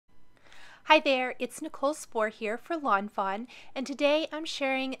Hi there, it's Nichol Spohr here for Lawn Fawn, and today I'm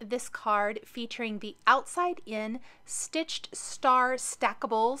sharing this card featuring the outside in stitched star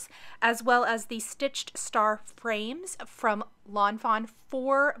stackables as well as the stitched star frames from Lawn Fawn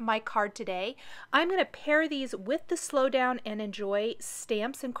for my card today. I'm going to pair these with the Slow Down and Enjoy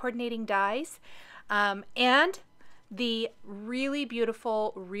stamps and coordinating dies and the really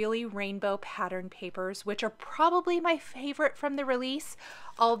beautiful, really rainbow pattern papers, which are probably my favorite from the release,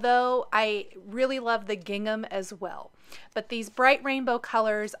 although I really love the gingham as well. But these bright rainbow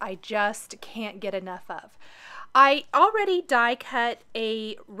colors I just can't get enough of. I already die cut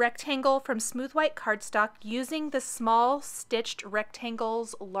a rectangle from Smooth White Cardstock using the small stitched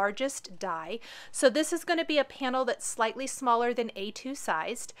rectangle's largest die. So this is going to be a panel that's slightly smaller than A2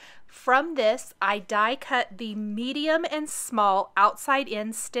 sized. From this, I die cut the medium and small outside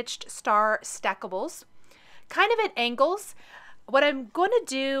in stitched star stackables, kind of at angles. What I'm going to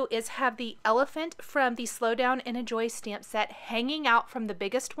do is have the elephant from the Slow Down and Enjoy stamp set hanging out from the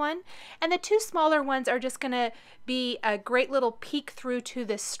biggest one, and the two smaller ones are just going to be a great little peek through to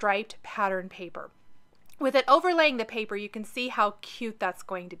this striped pattern paper. With it overlaying the paper, you can see how cute that's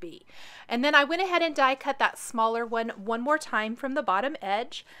going to be. And then I went ahead and die cut that smaller one more time from the bottom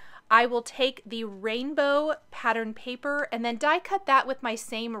edge. I will take the rainbow pattern paper and then die cut that with my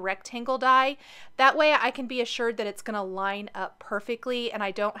same rectangle die. That way I can be assured that it's going to line up perfectly and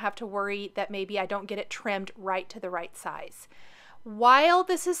I don't have to worry that maybe I don't get it trimmed right to the right size. While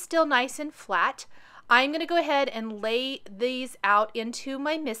this is still nice and flat, I'm going to go ahead and lay these out into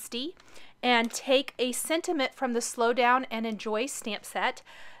my MISTI and take a sentiment from the Slow Down and Enjoy stamp set.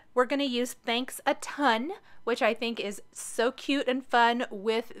 We're going to use Thanks a Ton, which I think is so cute and fun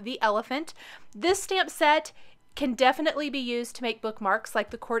with the elephant. This stamp set can definitely be used to make bookmarks,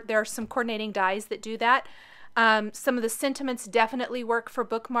 like there are some coordinating dies that do that. Some of the sentiments definitely work for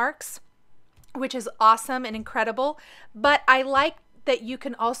bookmarks, which is awesome and incredible, but I like that you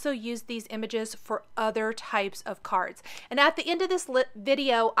can also use these images for other types of cards. And at the end of this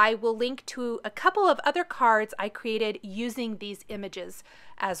video, I will link to a couple of other cards I created using these images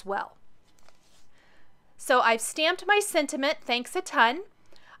as well. So I've stamped my sentiment, Thanks a Ton.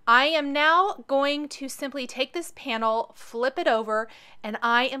 I am now going to simply take this panel, flip it over, and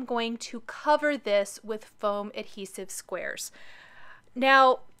I am going to cover this with foam adhesive squares.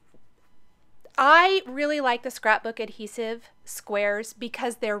 Now, I really like the scrapbook adhesive squares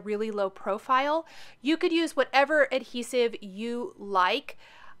because they're really low profile. You could use whatever adhesive you like.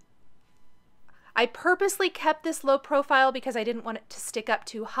 I purposely kept this low profile because I didn't want it to stick up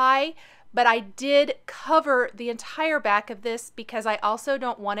too high, but I did cover the entire back of this because I also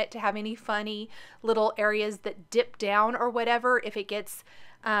don't want it to have any funny little areas that dip down or whatever if it gets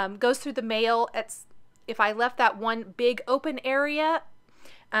goes through the mail. If I left that one big open area,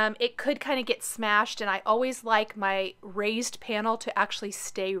 it could kind of get smashed, and I always like my raised panel to actually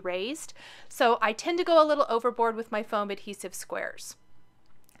stay raised. So I tend to go a little overboard with my foam adhesive squares.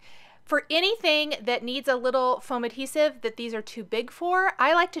 For anything that needs a little foam adhesive that these are too big for,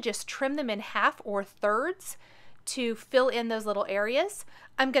 I like to just trim them in half or thirds to fill in those little areas.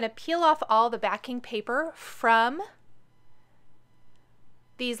 I'm going to peel off all the backing paper from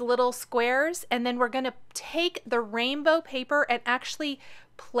these little squares, and then we're going to take the rainbow paper and actually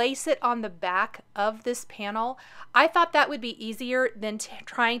place it on the back of this panel. I thought that would be easier than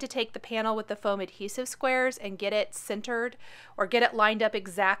trying to take the panel with the foam adhesive squares and get it centered or get it lined up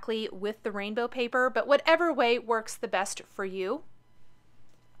exactly with the rainbow paper, but whatever way works the best for you.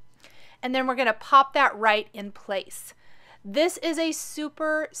 And then we're going to pop that right in place. This is a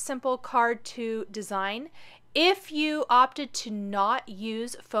super simple card to design. If you opted to not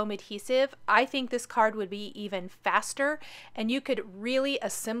use foam adhesive, I think this card would be even faster, and you could really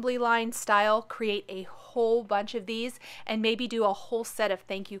assembly line style create a whole bunch of these and maybe do a whole set of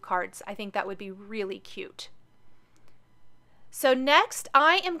thank you cards. I think that would be really cute. So next,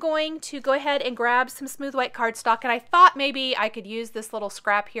 I am going to go ahead and grab some Smooth White Cardstock, and I thought maybe I could use this little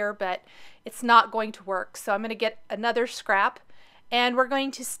scrap here, but it's not going to work. So I'm going to get another scrap. And we're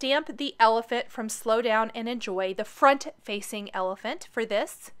going to stamp the elephant from Slow Down and Enjoy, the front-facing elephant for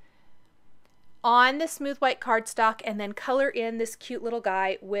this, on the Smooth White Cardstock, and then color in this cute little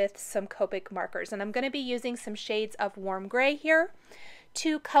guy with some Copic markers. And I'm going to be using some shades of warm gray here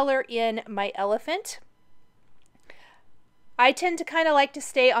to color in my elephant. I tend to kind of like to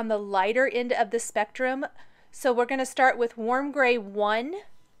stay on the lighter end of the spectrum, so we're going to start with warm gray 1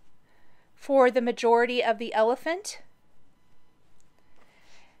 for the majority of the elephant.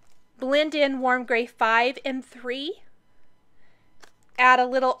 Blend in warm gray 5 and 3. Add a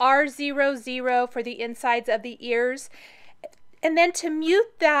little R00 for the insides of the ears. And then to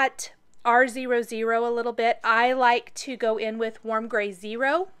mute that R00 a little bit. I like to go in with Warm Gray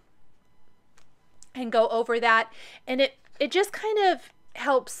 0 and go over that, and it just kind of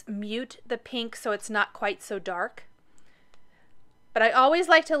helps mute the pink so it's not quite so dark. But I always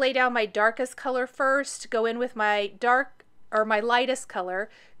like to lay down my darkest color first, go in with my my lightest color,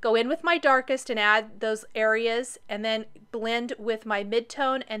 go in with my darkest and add those areas, and then blend with my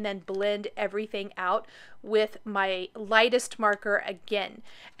mid-tone, and then blend everything out with my lightest marker again.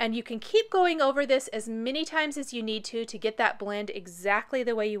 And you can keep going over this as many times as you need to get that blend exactly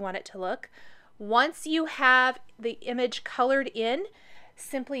the way you want it to look. Once you have the image colored in,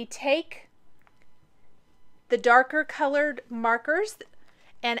 simply take the darker colored markers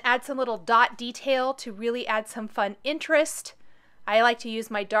and add some little dot detail to really add some fun interest. I like to use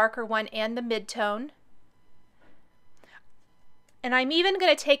my darker one and the mid-tone. And I'm even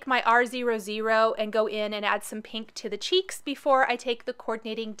going to take my R00 and go in and add some pink to the cheeks before I take the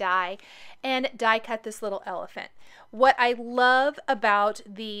coordinating die and die cut this little elephant. What I love about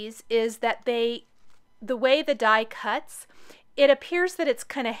these is that the way the die cuts, it appears that it's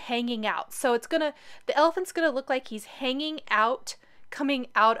kind of hanging out. So the elephant's gonna look like he's hanging out, coming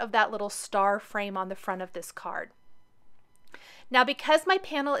out of that little star frame on the front of this card. Now, because my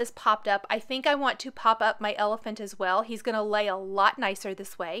panel is popped up, I think I want to pop up my elephant as well. He's gonna lay a lot nicer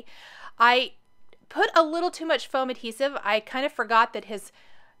this way. I put a little too much foam adhesive. I kind of forgot that his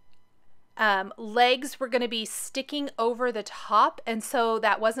legs were going to be sticking over the top, and so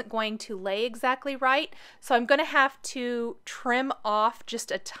that wasn't going to lay exactly right. So I'm going to have to trim off just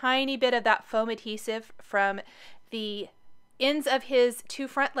a tiny bit of that foam adhesive from the ends of his two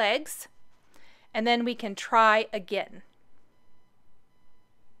front legs, and then we can try again.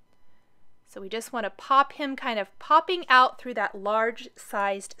 So we just want to pop him kind of popping out through that large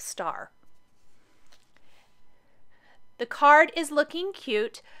sized star. The card is looking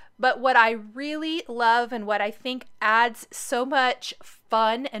cute, but what I really love and what I think adds so much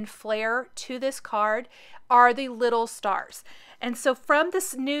fun and flair to this card are the little stars. And so from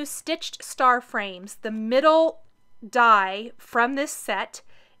this new stitched star frames, the middle die from this set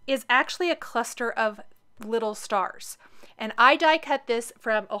is actually a cluster of little stars. And I die cut this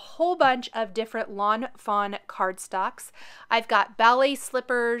from a whole bunch of different Lawn Fawn cardstocks. I've got ballet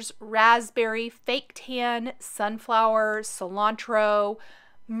slippers, raspberry, fake tan, sunflower, cilantro,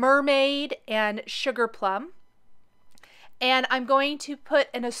 mermaid, and sugar plum. And I'm going to put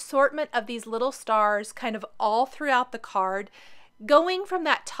an assortment of these little stars kind of all throughout the card, going from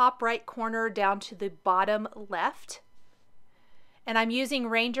that top right corner down to the bottom left. And I'm using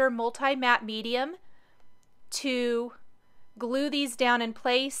Ranger Multi-Matte Medium to glue these down in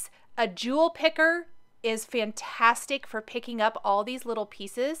place. A jewel picker is fantastic for picking up all these little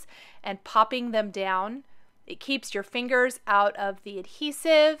pieces and popping them down. It keeps your fingers out of the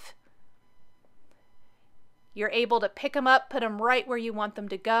adhesive. You're able to pick them up, put them right where you want them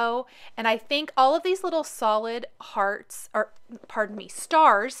to go. And I think all of these little solid hearts, or pardon me,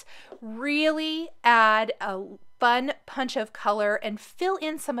 stars, really add a fun punch of color and fill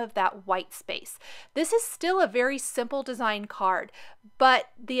in some of that white space. This is still a very simple design card, but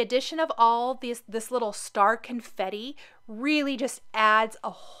the addition of all this little star confetti really just adds a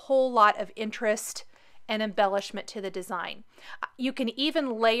whole lot of interest and embellishment to the design. You can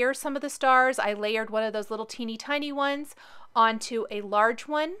even layer some of the stars. I layered one of those little teeny tiny ones onto a large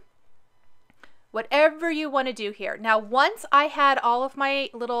one. Whatever you want to do here. Now, once I had all of my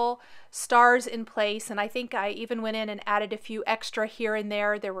little stars in place, and I think I even went in and added a few extra here and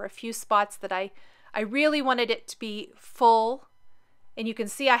there. There were a few spots that I really wanted it to be full. And you can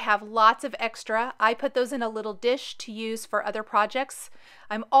see I have lots of extra. I put those in a little dish to use for other projects.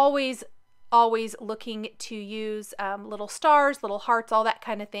 I'm always looking to use little stars, little hearts, all that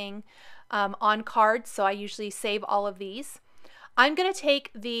kind of thing on cards. So I usually save all of these. I'm going to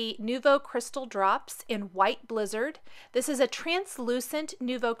take the Nuvo Crystal Drops in White Blizzard. This is a translucent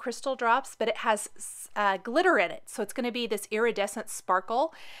Nuvo Crystal Drops, but it has glitter in it. So it's going to be this iridescent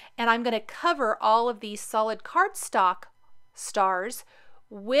sparkle. And I'm going to cover all of these solid cardstock stars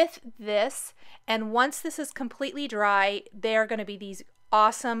with this. And once this is completely dry, they're going to be these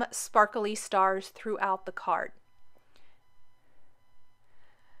awesome sparkly stars throughout the card.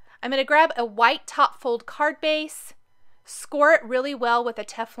 I'm going to grab a white top fold card base, score it really well with a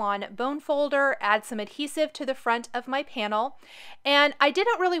Teflon bone folder, add some adhesive to the front of my panel, and I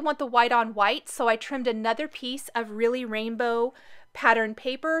didn't really want the white on white, so I trimmed another piece of really rainbow pattern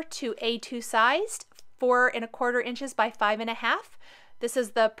paper to A2 sized, 4 1/4 inches by 5 1/2. This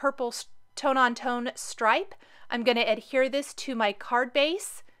is the purple tone-on-tone stripe. I'm going to adhere this to my card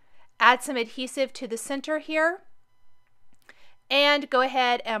base, add some adhesive to the center here, and go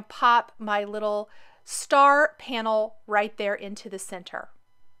ahead and pop my little star panel right there into the center.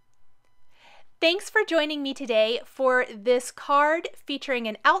 Thanks for joining me today for this card featuring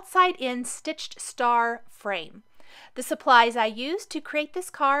an outside-in stitched star frame. The supplies I used to create this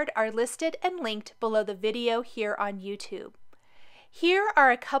card are listed and linked below the video here on YouTube. Here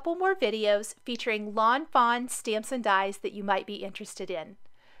are a couple more videos featuring Lawn Fawn stamps and dies that you might be interested in.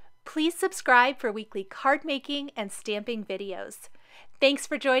 Please subscribe for weekly card making and stamping videos. Thanks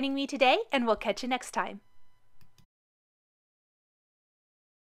for joining me today, and we'll catch you next time.